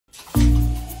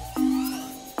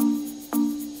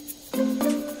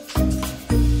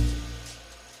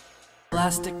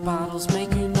Plastic bottles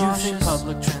make you nauseous. You think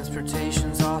public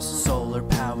transportation's awesome. Solar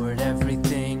powered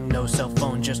everything. No cell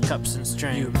phone, just cups and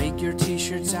string. You make your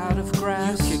t-shirts out of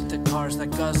grass. You kick the cars that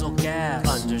guzzle gas.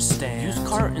 Understand. Use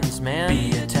cartons, man.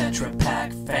 Be a Tetra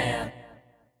Pak fan.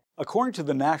 According to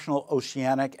the National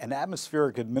Oceanic and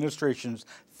Atmospheric Administration's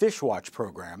Fish Watch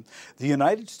program, the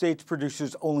United States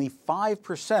produces only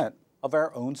 5% of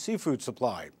our own seafood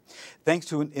supply. Thanks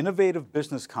to an innovative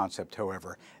business concept,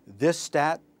 however, this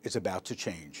stat is about to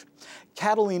change.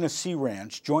 Catalina Sea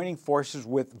Ranch, joining forces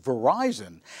with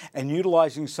Verizon and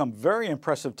utilizing some very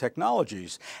impressive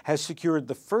technologies, has secured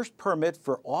the first permit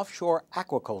for offshore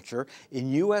aquaculture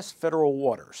in U.S. federal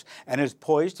waters and is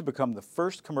poised to become the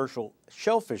first commercial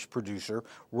shellfish producer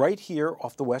right here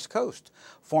off the West Coast,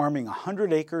 farming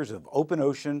 100 acres of open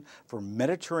ocean for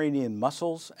Mediterranean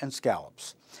mussels and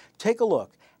scallops. Take a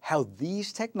look how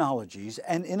these technologies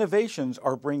and innovations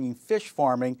are bringing fish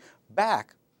farming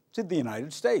back to the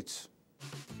United States.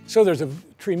 So there's a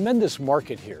tremendous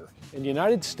market here. In the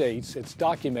United States, it's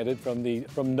documented from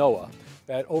NOAA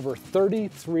that over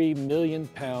 33 million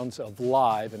pounds of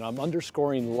live, and I'm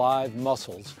underscoring live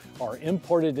mussels, are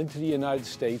imported into the United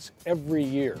States every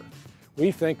year.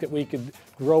 We think that we could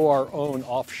grow our own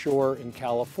offshore in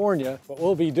California. What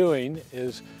we'll be doing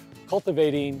is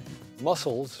cultivating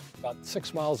mussels about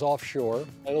 6 miles offshore.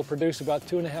 It'll produce about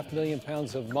 2.5 million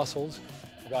pounds of mussels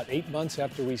about 8 months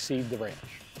after we seed the ranch.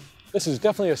 This is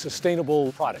definitely a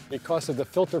sustainable product because of the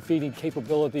filter feeding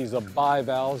capabilities of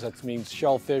bivalves. That means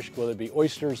shellfish, whether it be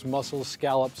oysters, mussels,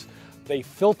 scallops. They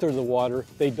filter the water,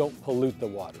 they don't pollute the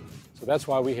water. So that's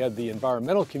why we had the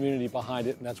environmental community behind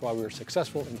it, and that's why we were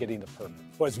successful in getting the permit.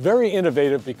 Well, it's very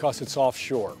innovative because it's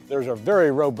offshore. There's a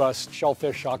very robust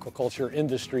shellfish aquaculture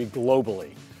industry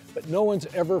globally, but no one's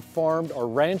ever farmed or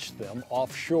ranched them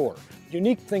offshore. The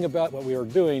unique thing about what we are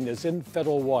doing is in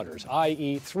federal waters,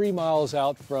 i.e. 3 miles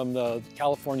out from the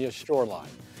California shoreline.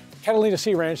 Catalina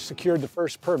Sea Ranch secured the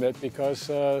first permit because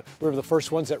we were the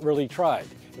first ones that really tried.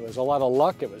 It was a lot of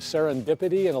luck, it was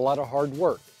serendipity, and a lot of hard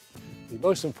work. The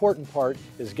most important part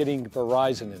is getting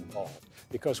Verizon involved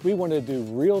because we want to do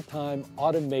real-time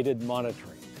automated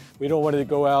monitoring. We don't want to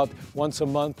go out once a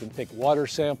month and take water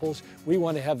samples. We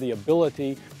want to have the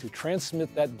ability to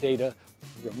transmit that data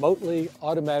remotely,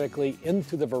 automatically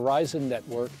into the Verizon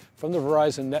network, from the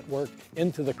Verizon network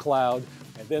into the cloud,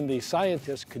 and then the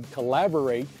scientists could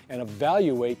collaborate and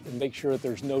evaluate and make sure that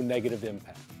there's no negative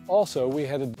impact. Also, we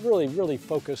had really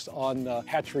focused on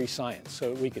hatchery science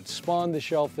so that we could spawn the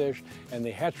shellfish and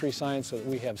the hatchery science so that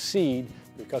we have seed,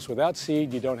 because without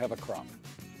seed, you don't have a crop.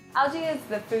 Algae is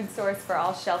the food source for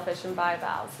all shellfish and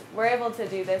bivalves. We're able to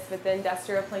do this with the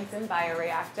industrial plankton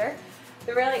bioreactor.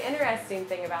 The really interesting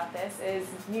thing about this is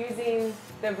using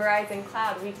the Verizon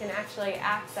cloud, we can actually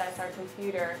access our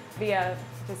computer via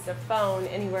just a phone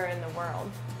anywhere in the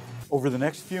world. Over the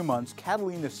next few months,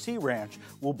 Catalina Sea Ranch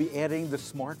will be adding the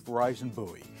smart Verizon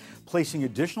buoy, placing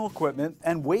additional equipment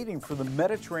and waiting for the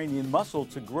Mediterranean mussel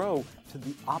to grow to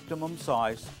the optimum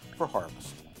size for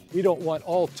harvest. We don't want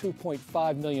all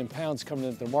 2.5 million pounds coming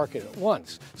into the market at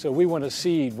once. So we want to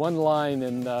seed 1 line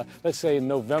in, let's say in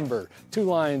November, 2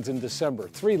 lines in December,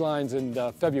 3 lines in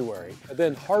February, and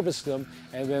then harvest them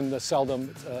and then sell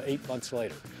them 8 months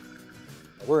later.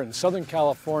 We're in Southern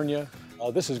California.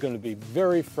 This is going to be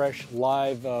very fresh,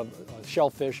 live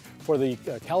shellfish for the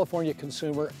California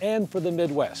consumer and for the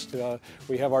Midwest.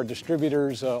 We have our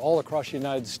distributors all across the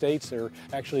United States. They're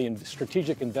actually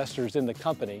strategic investors in the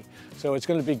company. So it's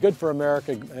going to be good for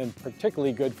America and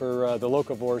particularly good for the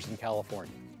locavores in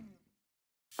California.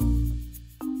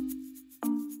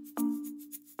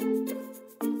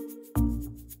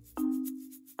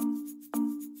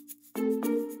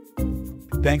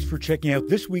 Thanks for checking out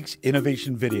this week's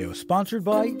innovation video, sponsored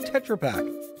by Tetra Pak.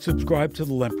 Subscribe to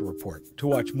the Lempert Report to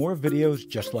watch more videos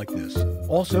just like this.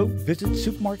 Also, visit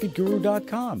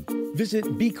supermarketguru.com. Visit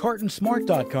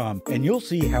becartonsmart.com, and you'll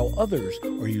see how others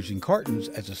are using cartons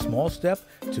as a small step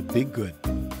to big good.